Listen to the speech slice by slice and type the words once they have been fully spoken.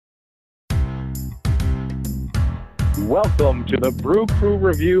Welcome to the Brew Crew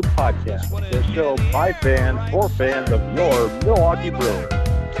Review Podcast, the show by fans for fans of your Milwaukee Brewers.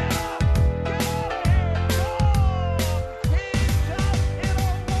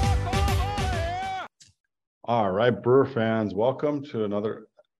 All right, Brewer fans, welcome to another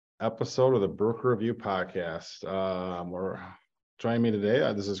episode of the Brew Crew Review Podcast. We're joining me today.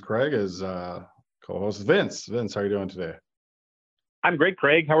 This is Craig, as co-host Vince. Vince, how are you doing today? I'm great,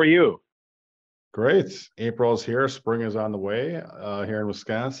 Craig. How are you? Great. April's here. Spring is on the way here in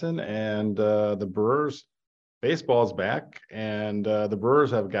Wisconsin, and the Brewers baseball is back, and the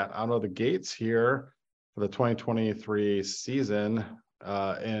Brewers have got out of the gates here for the 2023 season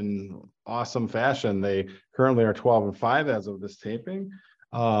in awesome fashion. They currently are 12-5 as of this taping,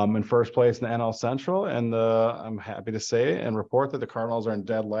 in first place in the NL Central, and I'm happy to say and report that the Cardinals are in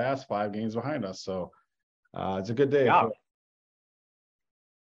dead last, 5 games behind us. So it's a good day. Yeah.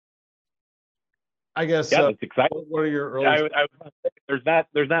 I guess. Yeah, that's exciting. What are your early? I was gonna say,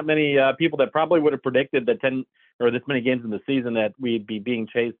 there's not many people that probably would have predicted that 10 or this many games in the season that we'd be being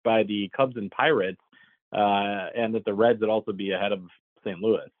chased by the Cubs and Pirates, and that the Reds would also be ahead of St.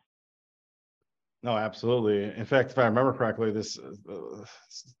 Louis. No, absolutely. In fact, if I remember correctly, this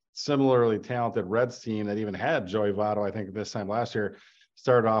similarly talented Reds team that even had Joey Votto, I think this time last year,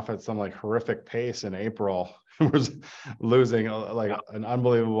 started off at some like horrific pace in April. Was losing like an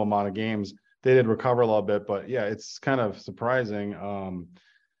unbelievable amount of games. They did recover a little bit, but yeah, it's kind of surprising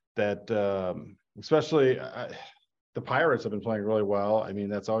that especially the Pirates have been playing really well. I mean,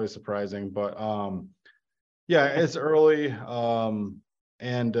 that's always surprising, but yeah, it's early, and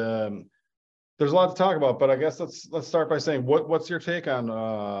there's a lot to talk about. But I guess let's start by saying what's your take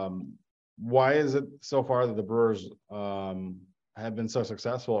on why is it so far that the Brewers have been so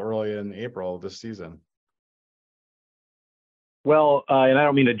successful early in April of this season? Well, and I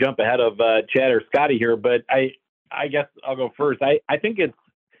don't mean to jump ahead of Chad or Scotty here, but I guess I'll go first. I think it's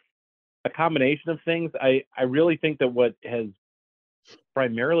a combination of things. I really think that what has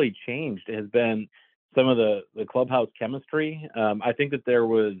primarily changed has been some of the clubhouse chemistry. I think that there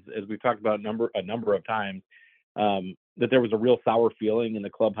was, as we've talked about a number of times, that there was a real sour feeling in the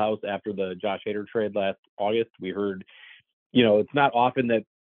clubhouse after the Josh Hader trade last August. We heard, it's not often that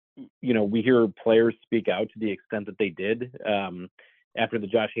we hear players speak out to the extent that they did. After the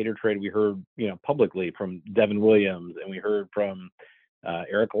Josh Hader trade, we heard, publicly from Devin Williams, and we heard from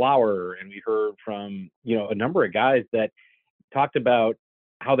Eric Lauer, and we heard from, a number of guys that talked about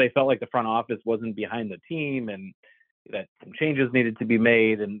how they felt like the front office wasn't behind the team and that some changes needed to be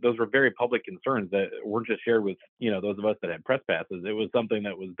made. And those were very public concerns that weren't just shared with, those of us that had press passes. It was something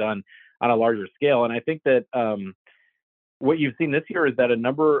that was done on a larger scale. And I think that what you've seen this year is that a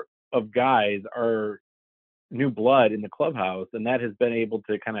number of guys are new blood in the clubhouse, and that has been able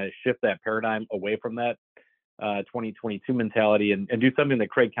to kind of shift that paradigm away from that 2022 mentality and do something that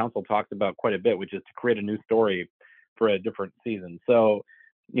Craig Counsell talks about quite a bit, which is to create a new story for a different season. So,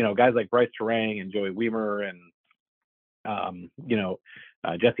 guys like Bryce Terang and Joey Wiemer and,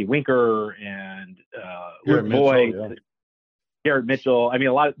 Jesse Winker and Luke Voigt, Garrett Mitchell. I mean,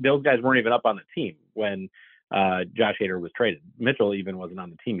 a lot of those guys weren't even up on the team when Josh Hader was traded. Mitchell even wasn't on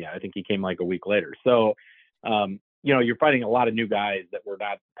the team yet. I think he came like a week later. So, you're fighting a lot of new guys that were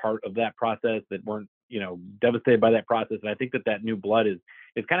not part of that process, that weren't, devastated by that process. And I think that new blood is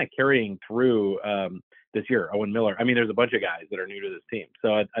kind of carrying through this year. Owen Miller. I mean, there's a bunch of guys that are new to this team.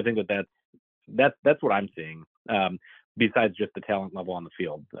 So I think that's what I'm seeing. Besides just the talent level on the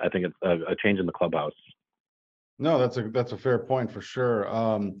field, I think it's a change in the clubhouse. No, that's a fair point for sure.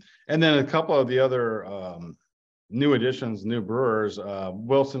 And then a couple of the other new additions, new Brewers,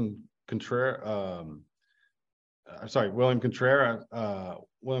 William Contreras.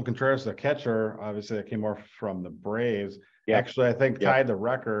 William Contreras, the catcher, obviously that came more from the Braves. Yeah. Actually, I think tied the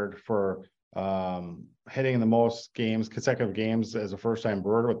record for hitting the most consecutive games as a first-time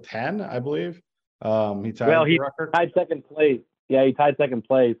Brewer with 10, I believe. He tied the record. Tied second place. Yeah, he tied second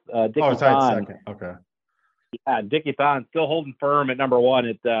place. Tied second. Okay. Yeah, Dickie Thon still holding firm at number one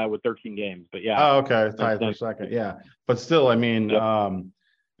with 13 games. But yeah. Oh, okay. Tied for second. Yeah. But still, I mean,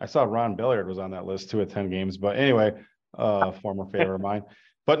 I saw Ron Billiard was on that list too at 10 games. But anyway, former favorite of mine.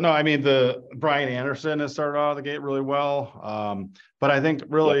 But no, I mean, the Brian Anderson has started out of the gate really well. But I think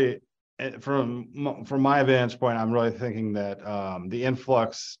really from my vantage point, I'm really thinking that the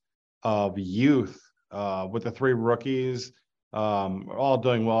influx of youth with the 3 rookies, all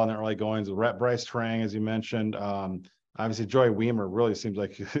doing well in their early goings. Bryce Terang, as you mentioned, obviously Joey Wiemer really seems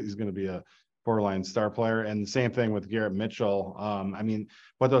like he's going to be a borderline star player. And the same thing with Garrett Mitchell. I mean,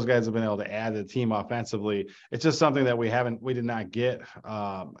 what those guys have been able to add to the team offensively, it's just something that we did not get.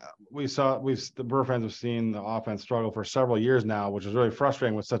 The Brewer fans have seen the offense struggle for several years now, which is really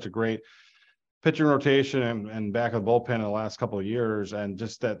frustrating with such a great pitching rotation and back of the bullpen in the last couple of years. And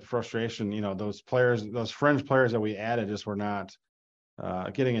just that frustration, those players, those fringe players that we added just were not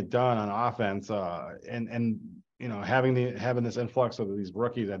getting it done on offense. And having this influx of these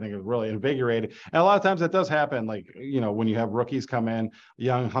rookies, I think is really invigorating. And a lot of times that does happen. Like, when you have rookies come in,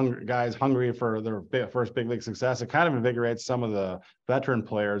 young guys hungry for their first big league success, it kind of invigorates some of the veteran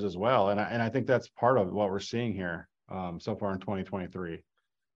players as well. And I think that's part of what we're seeing here so far in 2023.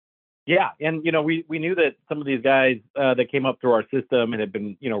 Yeah, and we knew that some of these guys that came up through our system and had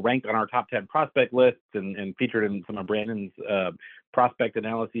been ranked on our top 10 prospect lists and featured in some of Brandon's prospect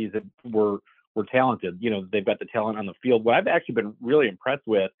analyses that were talented. They've got the talent on the field. What I've actually been really impressed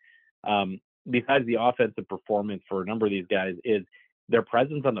with, besides the offensive performance for a number of these guys, is their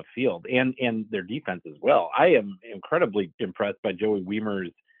presence on the field and their defense as well. I am incredibly impressed by Joey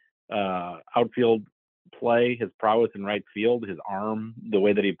Weimer's outfield play, his prowess in right field, his arm, the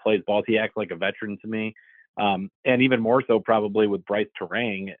way that he plays balls. He acts like a veteran to me. And even more so probably with Bryce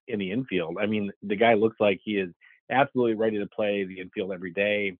Terang in the infield. I mean, the guy looks like he is absolutely ready to play the infield every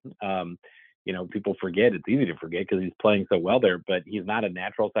day. People forget, it's easy to forget because he's playing so well there, but he's not a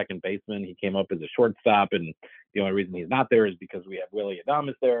natural second baseman. He came up as a shortstop, and the only reason he's not there is because we have Willie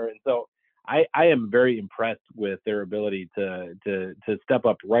Adames there. And so I am very impressed with their ability to step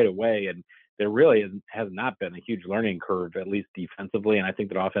up right away. And there really has not been a huge learning curve, at least defensively. And I think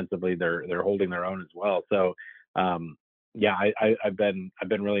that offensively they're holding their own as well. So yeah, I've been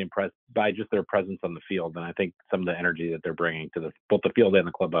really impressed by just their presence on the field. And I think some of the energy that they're bringing to both the field and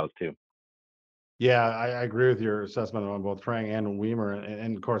the clubhouse too. Yeah, I agree with your assessment on both Trang and Weimer,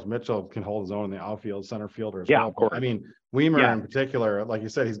 and of course Mitchell can hold his own in the outfield, center fielder as well. Of course. I mean, Weimer in particular, like you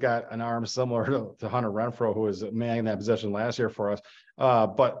said, he's got an arm similar to Hunter Renfroe, who was manning that position last year for us.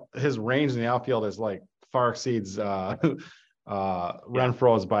 But his range in the outfield is like far exceeds Renfroe's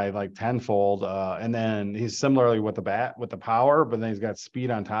by like tenfold. And then he's similarly with the power, but then he's got speed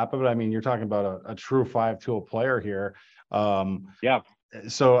on top of it. I mean, you're talking about a true 5-tool player here.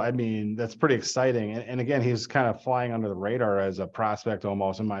 So, I mean, that's pretty exciting. And again, he's kind of flying under the radar as a prospect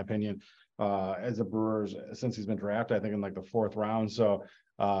almost, in my opinion, as a Brewers, since he's been drafted, I think in like the 4th round. So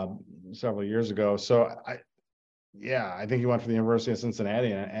several years ago. So I think he went for the University of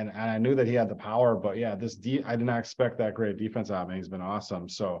Cincinnati, and I knew that he had the power, but I did not expect that great defense out of him. He's been awesome.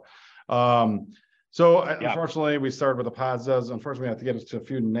 So, unfortunately we started with the positives. Unfortunately, we have to get to a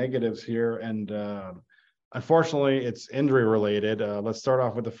few negatives here. And, unfortunately, it's injury related. Let's start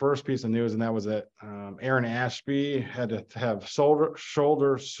off with the first piece of news, and that was that Aaron Ashby had to have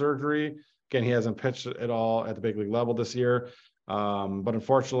shoulder surgery. Again, he hasn't pitched at all at the big league level this year, but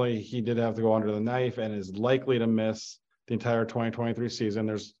unfortunately, he did have to go under the knife and is likely to miss the entire 2023 season.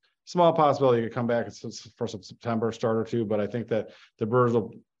 There's a small possibility he could come back for some September start or two, but I think that the Brewers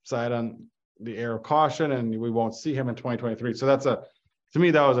will side on the air of caution, and we won't see him in 2023. So to me,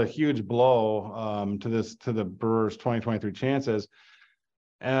 that was a huge blow to the Brewers' 2023 chances.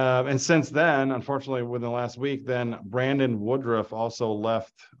 And since then, unfortunately, within the last week, then Brandon Woodruff also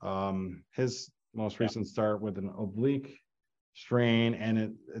left his most recent start with an oblique strain,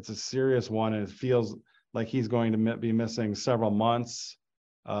 and it's a serious one, and it feels like he's going to be missing several months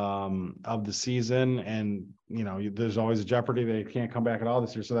of the season. And there's always a jeopardy that he can't come back at all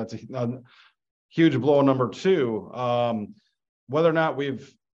this year. So that's a huge blow. Number two. Whether or not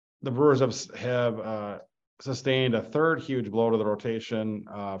the Brewers have sustained a third huge blow to the rotation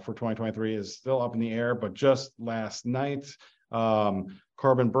for 2023 is still up in the air. But just last night,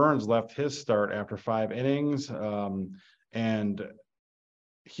 Corbin Burns left his start after 5 innings, and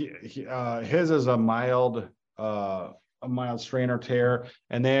his is a mild strain or tear,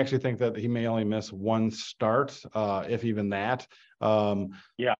 and they actually think that he may only miss 1 start, if even that. However,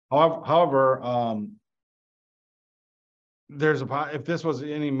 if this was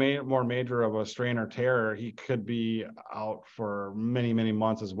any more major of a strain or tear, he could be out for many, many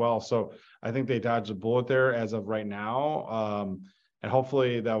months as well. So I think they dodged a bullet there as of right now. And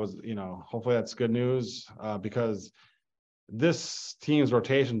hopefully that's good news, because this team's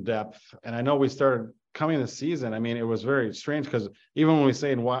rotation depth, and I know we started coming this season, I mean, it was very strange because even when we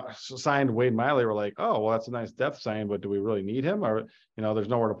signed Wade Miley, we're like, oh, well, that's a nice depth sign, but do we really need him? Or, there's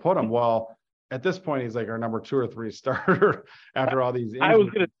nowhere to put him. Well, at this point, he's like our number 2 or 3 starter after all these injuries. I was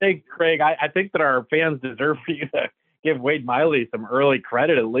going to say, Craig, I think that our fans deserve for you to give Wade Miley some early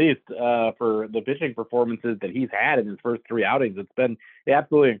credit at least for the pitching performances that he's had in his first 3 outings. It's been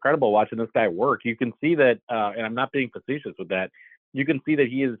absolutely incredible watching this guy work. You can see that, and I'm not being facetious with that. You can see that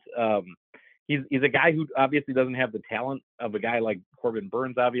he is he's a guy who obviously doesn't have the talent of a guy like Corbin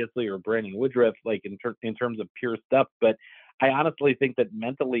Burns, obviously, or Brandon Woodruff, like in terms of pure stuff. But I honestly think that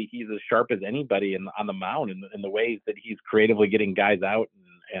mentally he's as sharp as anybody on the mound in the ways that he's creatively getting guys out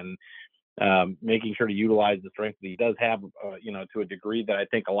and making sure to utilize the strength that he does have, to a degree that I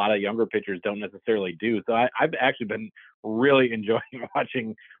think a lot of younger pitchers don't necessarily do. So I've actually been really enjoying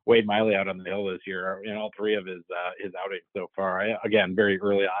watching Wade Miley out on the hill this year in all 3 of his outings so far. Again, very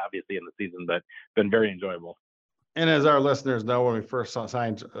early, obviously, in the season, but been very enjoyable. And as our listeners know, when we first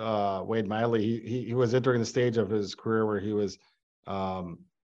signed Wade Miley, he was entering the stage of his career where he was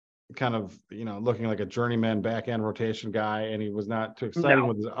kind of, looking like a journeyman back end rotation guy, and he was not too exciting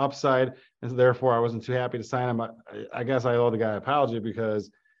with his upside. And so therefore I wasn't too happy to sign him. I guess I owe the guy an apology because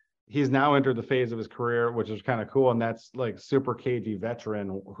he's now entered the phase of his career, which is kind of cool. And that's like super cagey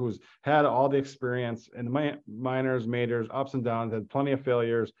veteran who's had all the experience in the minors, majors, ups and downs, had plenty of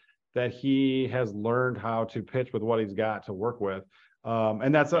failures, that he has learned how to pitch with what he's got to work with.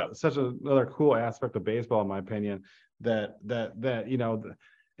 And that's such another cool aspect of baseball, in my opinion, that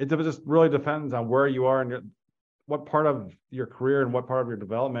it just really depends on where you are and what part of your career and what part of your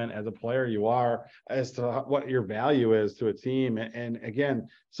development as a player you are as to what your value is to a team. And again,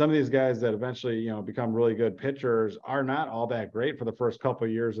 some of these guys that eventually, become really good pitchers are not all that great for the first couple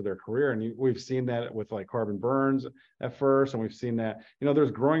of years of their career. And we've seen that with like Corbin Burns at first. And we've seen that,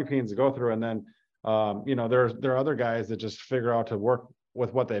 there's growing pains to go through. And then, there are other guys that just figure out to work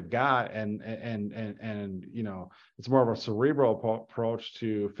with what they've got. And it's more of a cerebral approach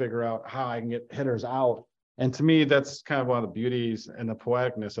to figure out how I can get hitters out. And to me, that's kind of one of the beauties and the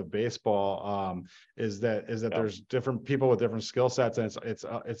poeticness of baseball, is that there's different people with different skill sets, and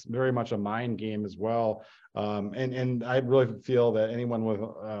it's very much a mind game as well. And I really feel that anyone with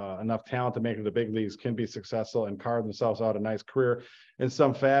enough talent to make it to the big leagues can be successful and carve themselves out a nice career in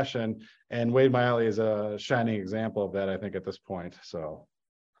some fashion. And Wade Miley is a shining example of that, I think, at this point. So.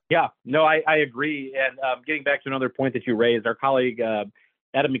 Yeah, no, I agree. And getting back to another point that you raised, our colleague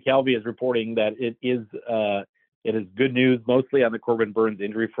Adam McKelvey is reporting that it is good news, mostly on the Corbin Burns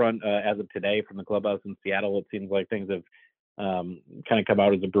injury front as of today from the clubhouse in Seattle. It seems like things have kind of come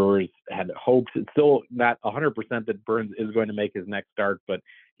out as the Brewers had hoped. It's still not 100% that Burns is going to make his next start, but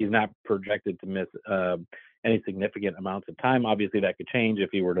he's not projected to miss any significant amounts of time. Obviously, that could change if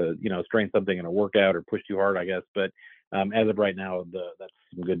he were to, strain something in a workout or push too hard, I guess. But as of right now, that's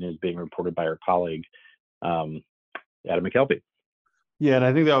some good news being reported by our colleague, Adam McKelvey. Yeah, and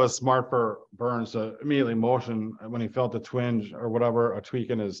I think that was smart for Burns to immediately motion when he felt a twinge or whatever, a tweak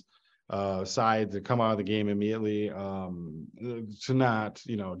in his side, to come out of the game immediately, to not,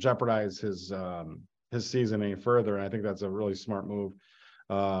 jeopardize his season any further. And I think that's a really smart move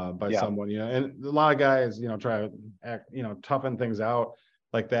by someone, and a lot of guys, try to act, toughen things out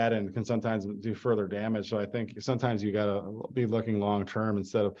like that and can sometimes do further damage. So I think sometimes you got to be looking long term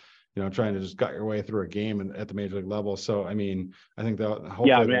instead of, trying to just gut your way through a game at the major league level. So, I mean, I think that hopefully.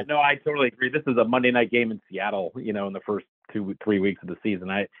 Yeah, man, no, I totally agree. This is a Monday night game in Seattle, in the first 2-3 weeks of the season.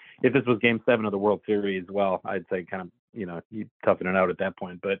 If this was Game 7 of the World Series, well, I'd say kind of, you toughen it out at that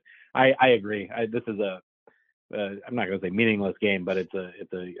point. But I agree. This is I'm not going to say meaningless game, but it's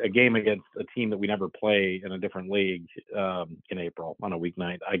a game against a team that we never play in a different league in April on a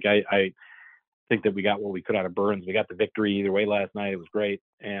weeknight. I think that we got what we could out of Burns. We got the victory either way last night. It was great.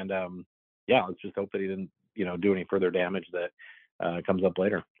 And let's just hope that he didn't, do any further damage that comes up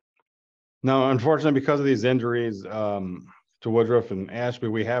later. No, unfortunately, because of these injuries to Woodruff and Ashby,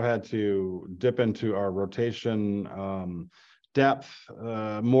 we have had to dip into our rotation depth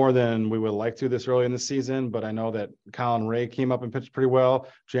more than we would like to this early in the season. But I know that Colin Ray came up and pitched pretty well.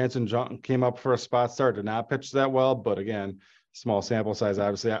 Jansen Junk came up for a spot start, did not pitch that well. But again, small sample size,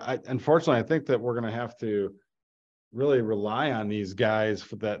 obviously. Unfortunately, I think that we're going to have to really rely on these guys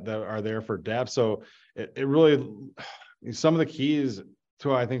that are there for depth. So it really, some of the keys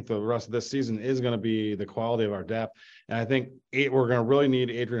to, I think, the rest of this season is going to be the quality of our depth. And I think we're going to really need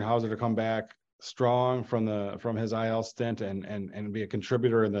Adrian Hauser to come back strong from his IL stint and be a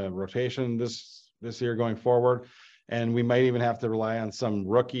contributor in the rotation this year going forward. And we might even have to rely on some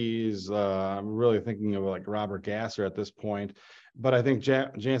rookies. I'm really thinking of like Robert Gasser at this point. But I think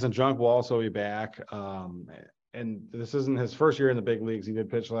Jansen Junk will also be back. And this isn't his first year in the big leagues. He did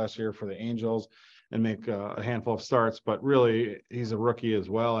pitch last year for the Angels and make a handful of starts. But really, he's a rookie as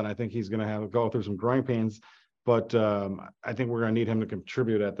well. And I think he's going to have to go through some growing pains. But I think we're going to need him to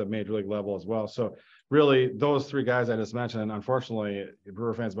contribute at the major league level as well. So really those three guys I just mentioned, and unfortunately,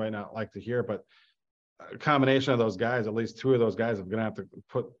 Brewer fans might not like to hear, but a combination of those guys, at least two of those guys, are going to have to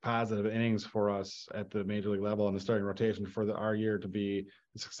put positive innings for us at the major league level in the starting rotation for our year to be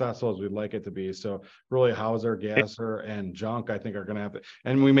as successful as we'd like it to be. So really, Hauser, Gasser, and Junk, I think, are going to have to,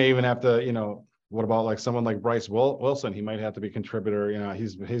 and we may even have to, what about like someone like Bryce Wilson? He might have to be a contributor.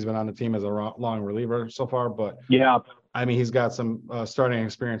 He's been on the team as a long reliever so far, but yeah, I mean, he's got some starting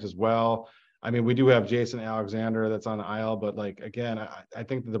experience as well. I mean, we do have Jason Alexander that's on the IL, but like, again, I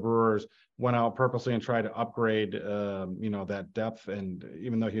think that the Brewers went out purposely and tried to upgrade, that depth. And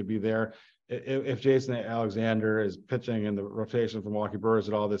even though he'd be there, if Jason Alexander is pitching in the rotation for Milwaukee Brewers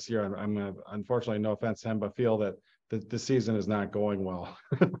at all this year, I'm going to, unfortunately, no offense to him, but feel that the season is not going well.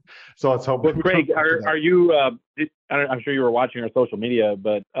 So let's hope. Well, Craig, are you? I'm sure you were watching our social media,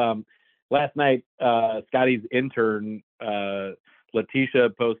 but last night, Scotty's intern, Letitia,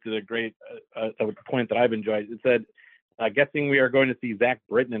 posted a great point that I've enjoyed. It said, guessing we are going to see Zach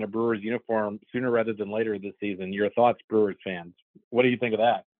Britton in a Brewers uniform sooner rather than later this season. Your thoughts, Brewers fans? What do you think of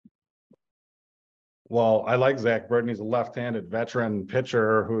that? Well, I like Zach Britton. He's a left-handed veteran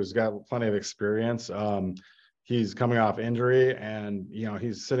pitcher who's got plenty of experience. He's coming off injury, and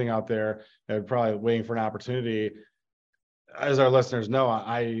he's sitting out there and probably waiting for an opportunity. As our listeners know,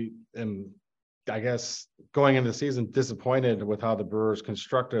 I am, I guess, going into the season disappointed with how the Brewers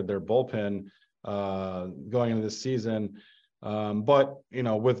constructed their bullpen going into this season. But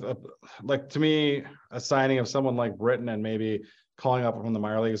with to me, a signing of someone like Britton and maybe calling up from the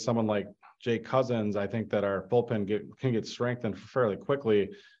minor leagues someone like Jake Cousins, I think that our bullpen can get strengthened fairly quickly.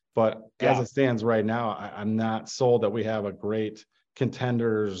 But as it stands right now, I'm not sold that we have a great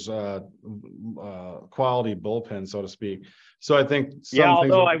contenders quality bullpen, so to speak. So I think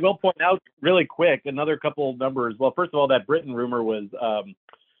although I will point out really quick another couple of numbers. Well, first of all, that Britton rumor was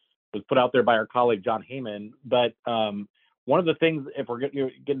put out there by our colleague John Heyman. But one of the things, if we're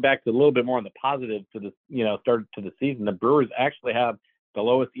getting back to a little bit more on the positive to the start to the season, the Brewers actually have the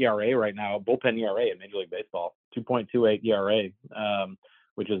lowest ERA right now, bullpen ERA in Major League Baseball, 2.28 ERA,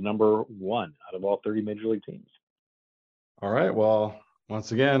 which is number one out of all 30 Major League teams. All right. Well,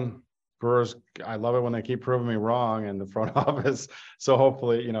 once again, Brewers, I love it when they keep proving me wrong in the front office. So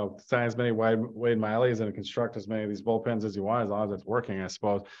hopefully, sign as many Wade Mileys and construct as many of these bullpens as you want, as long as it's working, I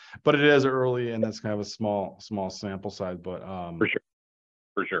suppose. But it is early and that's kind of a small sample size. But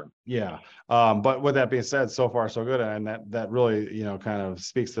For sure. Yeah. But with that being said, so far so good. And that really, kind of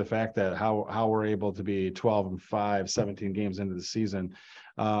speaks to the fact that how we're able to be 12-5, 17 games into the season.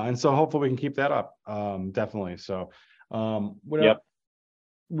 And so hopefully we can keep that up. Definitely. So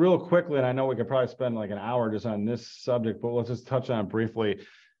real quickly, and I know we could probably spend like an hour just on this subject, but let's just touch on it briefly.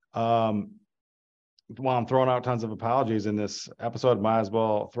 While I'm throwing out tons of apologies in this episode, might as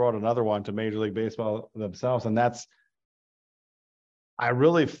well throw out another one to Major League Baseball themselves. And that's, I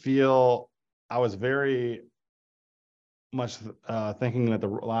really feel I was very much thinking that a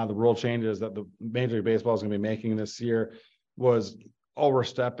lot of the rule changes that the Major League Baseball is going to be making this year was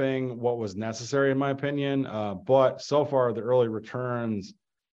overstepping what was necessary, in my opinion. But so far, the early returns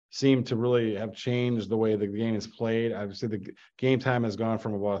seem to really have changed the way the game is played. Obviously, the game time has gone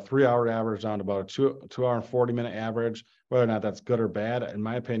from about a 3-hour average down to about a 2-hour and 40-minute average. Whether or not that's good or bad, in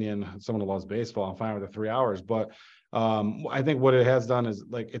my opinion, someone who loves baseball, I'm fine with the 3 hours. But I think what it has done is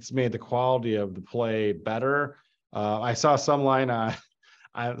it's made the quality of the play better. I saw some line on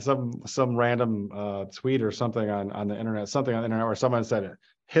some random tweet or something on the internet, where someone said,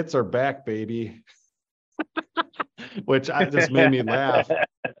 "Hits are back, baby," which just made me laugh.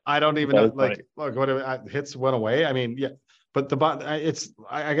 I don't even know, what hits went away. I mean, yeah, but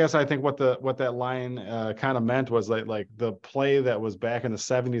I guess I think what that line kind of meant was like the play that was back in the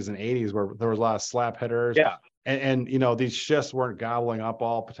 70s and 80s where there was a lot of slap hitters. Yeah. And these shifts weren't gobbling up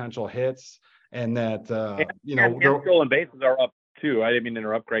all potential hits, and that stolen bases are up too. I didn't mean to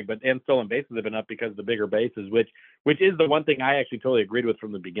interrupt, Craig, but stolen bases have been up because of the bigger bases, which is the one thing I actually totally agreed with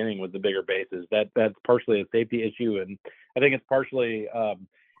from the beginning was the bigger bases. That's partially a safety issue, and I think it's partially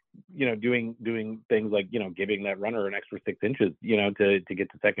doing things like giving that runner an extra 6 inches to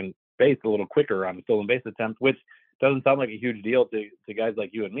get to second base a little quicker on a stolen base attempt, which doesn't sound like a huge deal to guys like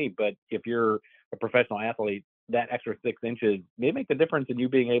you and me, but if you're a professional athlete, that extra 6 inches may make the difference in you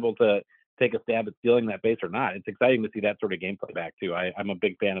being able to take a stab at stealing that base or not. It's exciting to see that sort of gameplay back too. I'm a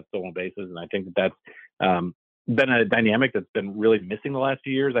big fan of stolen bases, and I think that's been a dynamic that's been really missing the last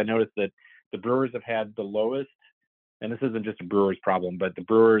few years. I noticed that the Brewers have had the lowest, and this isn't just a Brewers problem, but the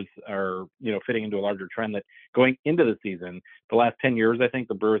Brewers are fitting into a larger trend that going into the season, the last 10 years, I think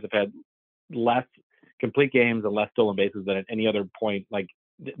the Brewers have had less complete games and less stolen bases than at any other point, like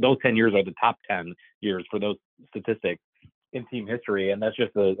those 10 years are the top 10 years for those statistics in team history, and that's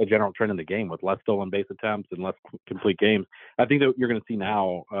just a general trend in the game with less stolen base attempts and less complete games. I think that you're going to see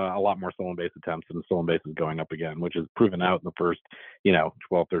now a lot more stolen base attempts and stolen bases going up again, which is proven out in the first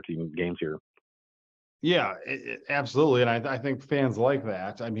 12, 13 games here. Yeah, absolutely, and I think fans like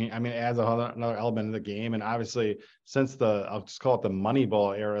that. I mean, adds another element of the game, and obviously, since I'll just call it the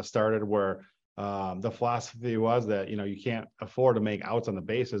Moneyball era started, where the philosophy was that you can't afford to make outs on the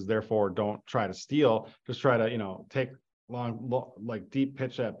bases, therefore don't try to steal, just try to take long like deep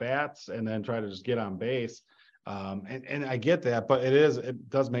pitch at bats and then try to just get on base. And I get that, but it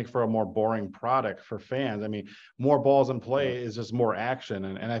does make for a more boring product for fans. I mean, more balls in play is just more action.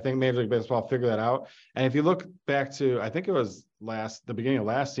 And I think Major League Baseball figured that out. And if you look back to, I think it was the beginning of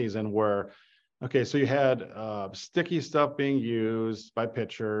last season where, okay, so you had sticky stuff being used by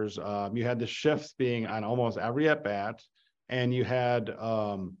pitchers. You had the shifts being on almost every at bat, and you had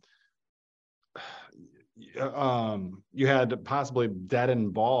possibly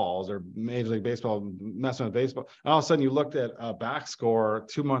deadened balls or Major League Baseball messing with baseball. And all of a sudden you looked at a box score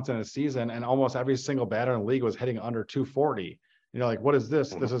 2 months in a season and almost every single batter in the league was hitting under 240. Like, what is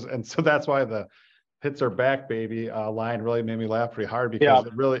this? This is, and so that's why the hits are back, baby line really made me laugh pretty hard, because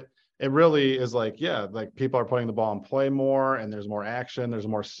it really is like, like people are putting the ball in play more and there's more action, there's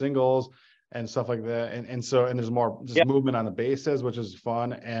more singles and stuff like that. And there's more just movement on the bases, which is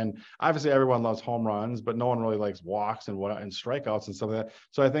fun. And obviously everyone loves home runs, but no one really likes walks and strikeouts and stuff like that.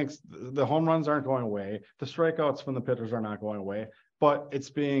 So I think the home runs aren't going away. The strikeouts from the pitchers are not going away, but it's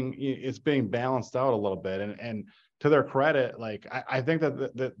being balanced out a little bit. And to their credit, like I think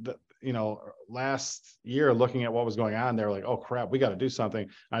that last year, looking at what was going on, they were like, oh crap, we got to do something.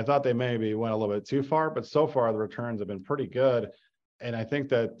 And I thought they maybe went a little bit too far, but so far the returns have been pretty good. And I think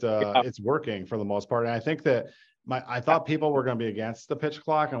that it's working for the most part. And I think that I thought people were going to be against the pitch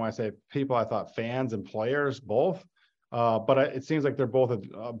clock. And when I say people, I thought fans and players both. But it seems like they're both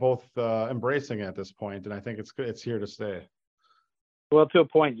embracing it at this point. And I think it's here to stay. Well, to a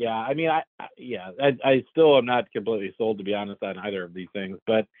point, yeah. I mean, I still am not completely sold, to be honest, on either of these things.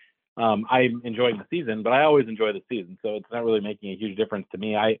 But I'm enjoying the season. But I always enjoy the season, so it's not really making a huge difference to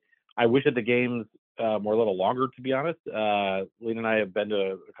me. I wish that the games were a little longer, to be honest. Lena and I have been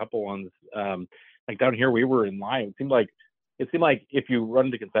to a couple ones. Like down here, we were in line. It seemed like if you run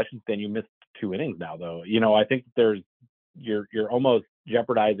the concession stand, you missed 2 innings now, though. I think you're almost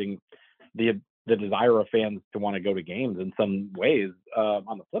jeopardizing the desire of fans to want to go to games in some ways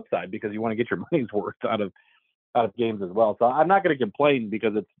on the flip side, because you want to get your money's worth out of games as well. So I'm not going to complain,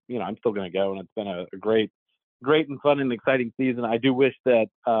 because it's I'm still going to go, and it's been a great and fun and exciting season. I do wish that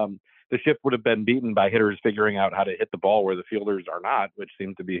the shift would have been beaten by hitters figuring out how to hit the ball where the fielders are not, which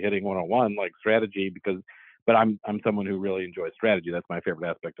seem to be hitting 101, like strategy. But I'm someone who really enjoys strategy. That's my favorite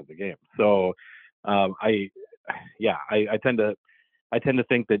aspect of the game. So I tend to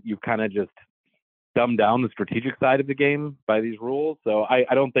think that you've kind of just dumbed down the strategic side of the game by these rules. So I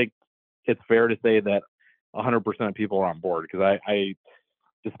don't think it's fair to say that 100% of people are on board, because I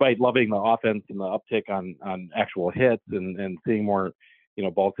despite loving the offense and the uptick on actual hits and seeing more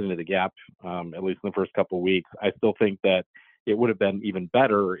balls into the gap, at least in the first couple of weeks, I still think that it would have been even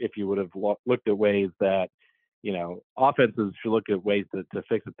better if you would have looked at ways that offenses should look at ways to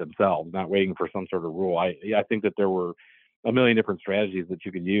fix it themselves, not waiting for some sort of rule. I think that there were a million different strategies that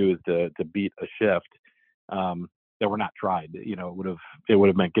you could use to beat a shift that were not tried. It would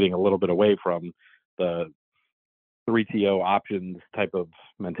have meant getting a little bit away from the 3TO options type of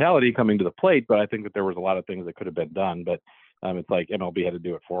mentality coming to the plate, but I think that there was a lot of things that could have been done. But it's like MLB had to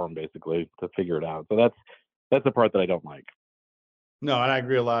do it for them, basically, to figure it out. So that's the part that I don't like. No, and I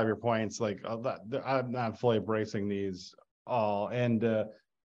agree with a lot of your points. Like, I'm not fully embracing these all. And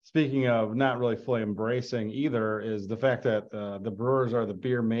speaking of not really fully embracing either, is the fact that the Brewers are the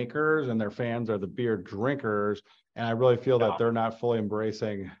beer makers and their fans are the beer drinkers. And I really feel that they're not fully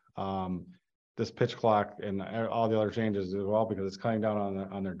embracing this pitch clock and all the other changes as well, because it's cutting down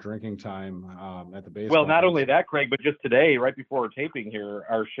on their drinking time at the baseball. Well, not only that, Craig, but just today, right before we're taping here,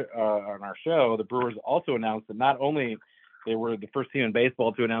 on our show, the Brewers also announced that not only they were the first team in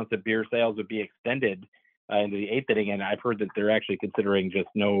baseball to announce that beer sales would be extended into the 8th inning, and I've heard that they're actually considering just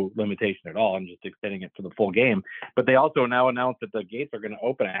no limitation at all and just extending it for the full game. But they also now announced that the gates are going to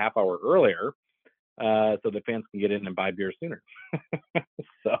open a half hour earlier, so the fans can get in and buy beer sooner.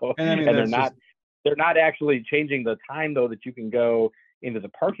 So, and they're not actually changing the time, though, that you can go into the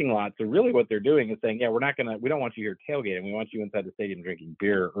parking lot. So really what they're doing is saying, we don't want you here tailgating. We want you inside the stadium drinking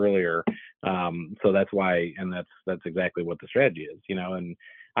beer earlier. So that's why, and that's exactly what the strategy is, and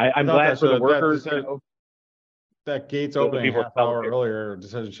I'm glad for the workers. that gates The opening a people half hour earlier,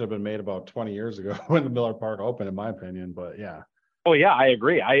 decision should have been made about 20 years ago when the Miller Park opened, in my opinion. But yeah. Oh yeah, I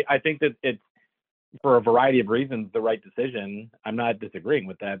agree. I think that it's, for a variety of reasons, the right decision. I'm not disagreeing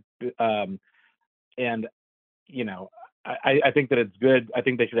with that. And you know, I think that it's good. I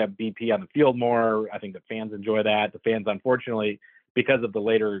think they should have BP on the field more. I think that fans enjoy that. The fans, unfortunately, because of the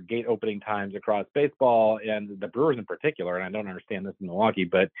later gate opening times across baseball and the Brewers in particular, and I don't understand this in Milwaukee,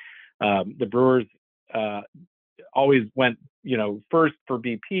 but the Brewers always went, first for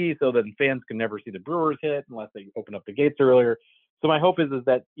BP, so that fans can never see the Brewers hit unless they open up the gates earlier. So my hope is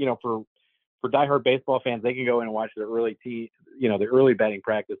that for diehard baseball fans, they can go in and watch the the early batting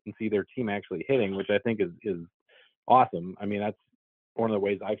practice and see their team actually hitting, which I think is awesome. I mean, that's one of the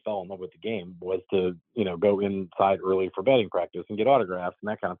ways I fell in love with the game, was to, go inside early for batting practice and get autographs and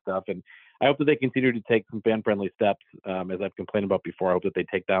that kind of stuff. And I hope that they continue to take some fan-friendly steps. As I've complained about before, I hope that they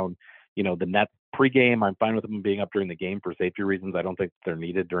take down, the nets pregame. I'm fine with them being up during the game for safety reasons. I don't think they're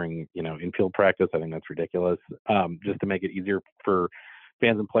needed during, infield practice. I think that's ridiculous, just to make it easier for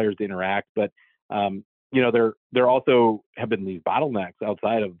fans and players to interact. But there also have been these bottlenecks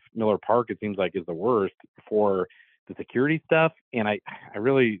outside of Miller Park. It seems like is the worst for the security stuff, and I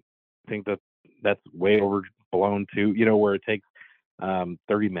really think that that's way overblown too. Where it takes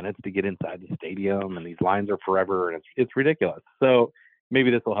 30 minutes to get inside the stadium, and these lines are forever, and it's ridiculous. So maybe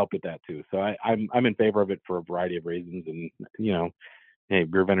this will help with that too. So I'm in favor of it for a variety of reasons, and hey,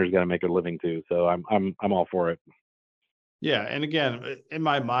 beer vendors got to make a living too. So I'm all for it. Yeah, and again, in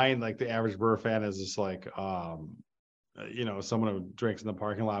my mind, like the average Brewer fan is just like, someone who drinks in the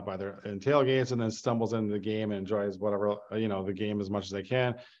parking lot in tailgates and then stumbles into the game and enjoys whatever, the game as much as they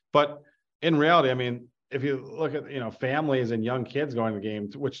can. But in reality, I mean, if you look at, families and young kids going to the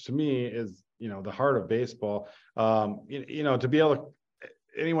game, which to me is, the heart of baseball, to be able to,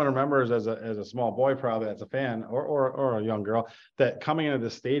 anyone remembers as a small boy, probably that's a fan or a young girl, that coming into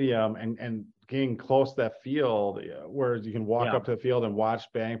the stadium and getting close to that field, where you can walk up to the field and watch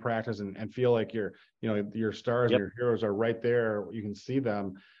batting practice and feel like your stars and your heroes are right there. You can see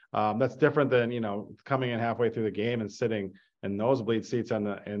them. That's different than, coming in halfway through the game and sitting in nosebleed seats in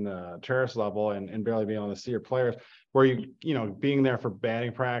the terrace level and barely being able to see your players, where being there for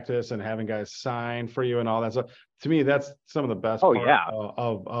batting practice and having guys sign for you and all that stuff. To me, that's some of the best part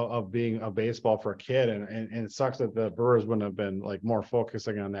of being a baseball for a kid. And it sucks that the Brewers wouldn't have been like more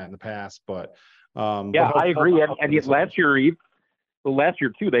focusing on that in the past, but I agree. And last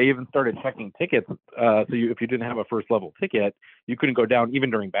year too, they even started checking tickets. So if you didn't have a first level ticket, you couldn't go down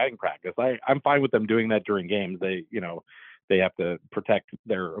even during batting practice. I'm fine with them doing that during games. They have to protect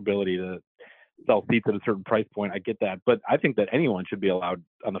their ability to sell seats at a certain price point. I get that, but I think that anyone should be allowed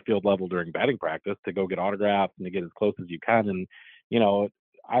on the field level during batting practice to go get autographs and to get as close as you can. And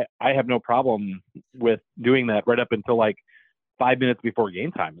I have no problem with doing that right up until like 5 minutes before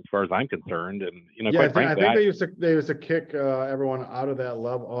game time, as far as I'm concerned. And I think they used to kick everyone out of that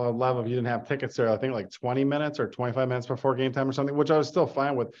level if you didn't have tickets there. I think like 20 minutes or 25 minutes before game time or something, which I was still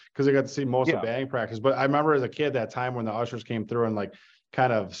fine with because I got to see most of batting practice. But I remember as a kid that time when the ushers came through and like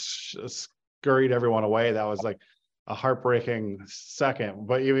kind of scurried everyone away. That was like a heartbreaking second.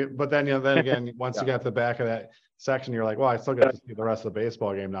 But then again, once you got to the back of that section, you're like, well, I still get to see the rest of the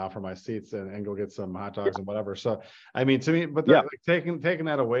baseball game now for my seats and go get some hot dogs and whatever. So, I mean, to me, but like, taking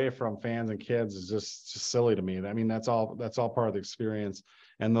that away from fans and kids is just silly to me. I mean, that's all part of the experience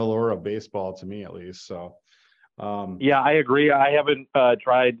and the lure of baseball to me, at least. So, I agree. I haven't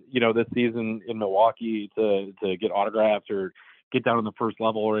tried, this season in Milwaukee to get autographs or get down on the first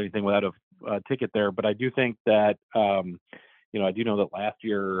level or anything without a ticket there. But I do think that, I do know that last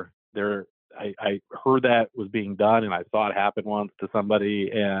year I heard that was being done, and I saw it happen once to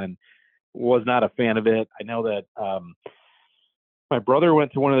somebody and was not a fan of it. I know that my brother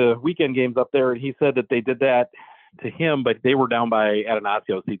went to one of the weekend games up there, and he said that they did that to him, but they were down by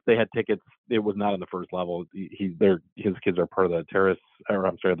Atanasio seats. They had tickets. It was not on the first level. His kids are part of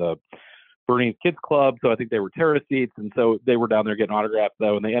the Bernie's Kids Club, so I think they were terrace seats, and so they were down there getting autographs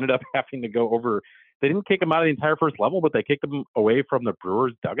though, and they ended up having to go over. They didn't kick them out of the entire first level, but they kicked them away from the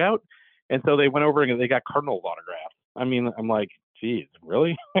Brewers dugout. And so they went over and they got Cardinals autographs. I mean, I'm like, geez,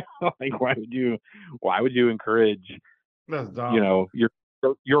 really? Like, why would you encourage,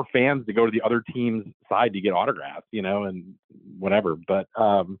 your fans to go to the other team's side to get autographs, and whatever. But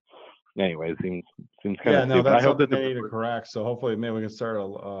anyway, it seems kind of stupid. That's something they need to correct. So hopefully maybe we can start a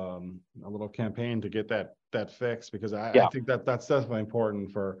little campaign to get that fixed, because I think that's definitely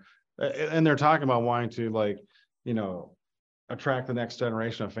important and they're talking about wanting to attract the next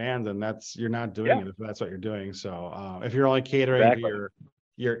generation of fans, and you're not doing it if that's what you're doing. So if you're only catering to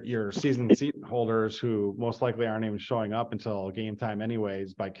your season seat holders who most likely aren't even showing up until game time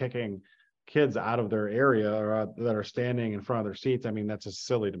anyways by kicking kids out of their area or that are standing in front of their seats. I mean, that's just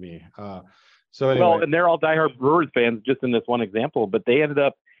silly to me. So anyway. Well, and they're all diehard Brewers fans just in this one example, but they ended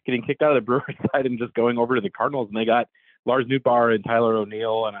up getting kicked out of the Brewers side and just going over to the Cardinals, and they got Lars Nootbaar and Tyler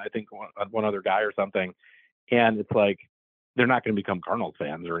O'Neill and I think one other guy or something. And it's like, they're not going to become Cardinals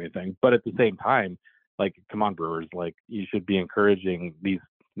fans or anything, but at the same time, like, come on, Brewers, like, you should be encouraging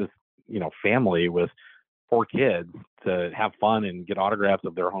this family with 4 kids to have fun and get autographs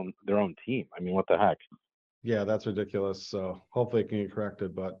of their own team. I mean, what the heck? Yeah, that's ridiculous. So hopefully it can get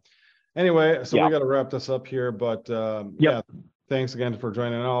corrected. But anyway, so we got to wrap this up here. But yeah, thanks again for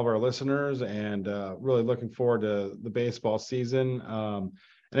joining all of our listeners, and really looking forward to the baseball season. And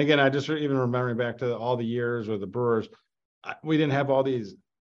again, I just even remembering back to all the years with the Brewers, we didn't have all these,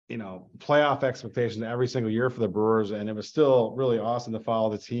 playoff expectations every single year for the Brewers, and it was still really awesome to follow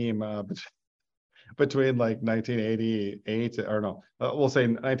the team between like 1988 or no, we'll say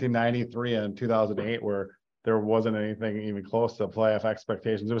 1993 and 2008, where there wasn't anything even close to playoff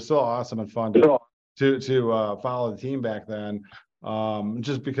expectations. It was still awesome and fun to follow the team back then,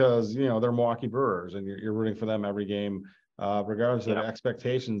 just because they're Milwaukee Brewers and you're rooting for them every game, regardless of the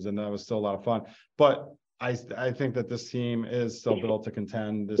expectations, and that was still a lot of fun. But I think that this team is still built to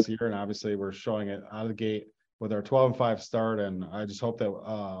contend this year, and obviously we're showing it out of the gate with our 12-5 start, and I just hope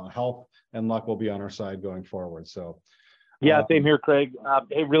that health and luck will be on our side going forward. So same here, Craig.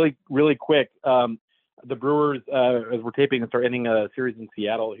 Hey, really, really quick. The Brewers, as we're taping, are ending a series in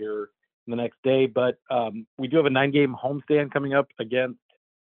Seattle here in the next day, but we do have a 9-game homestand coming up against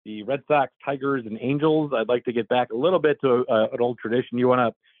the Red Sox, Tigers, and Angels. I'd like to get back a little bit to an old tradition. You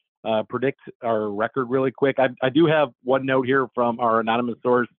want to predict our record really quick? I do have one note here from our anonymous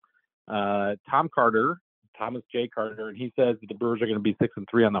source, Thomas J. Carter, and he says that the Brewers are going to be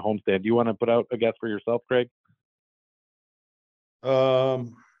 6-3 on the homestand. Do you want to put out a guess for yourself, Craig?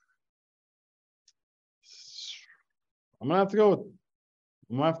 I'm gonna have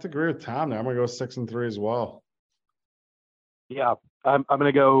to agree with Tom now. I'm gonna go 6-3 as well. Yeah, I'm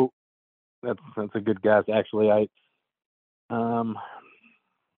gonna go. That's a good guess, actually.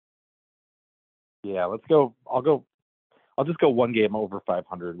 Let's go. I'll just go one game over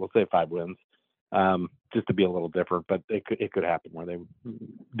 500. We'll say 5 wins, just to be a little different. But it could happen where they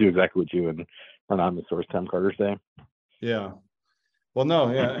do exactly what you and anonymous source Tom Carter say. Yeah. Well,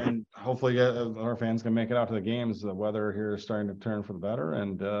 no, yeah, and hopefully our fans can make it out to the games. The weather here is starting to turn for the better,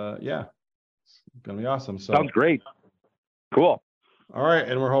 and it's gonna be awesome. So sounds great. Cool. All right,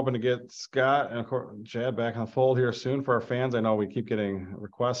 and we're hoping to get Scott and of course Chad back on the fold here soon for our fans. I know we keep getting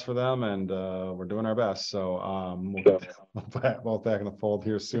requests for them, and we're doing our best. So we'll get both back in the fold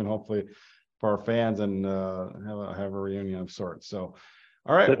here soon, hopefully for our fans, and have a reunion of sorts. So.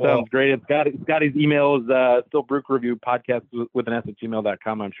 All right. That sounds great. And Scotty's email is still brewreviewpodcast with an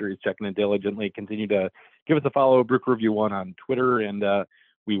s@gmail.com. I'm sure he's checking it diligently. Continue to give us a follow, BrewReview1 on Twitter, and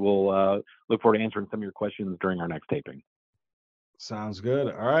we will look forward to answering some of your questions during our next taping. Sounds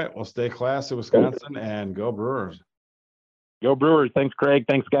good. All right. Well, stay classy, Wisconsin, and go Brewers. Go Brewers. Thanks, Craig.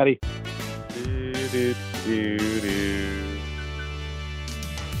 Thanks, Scotty.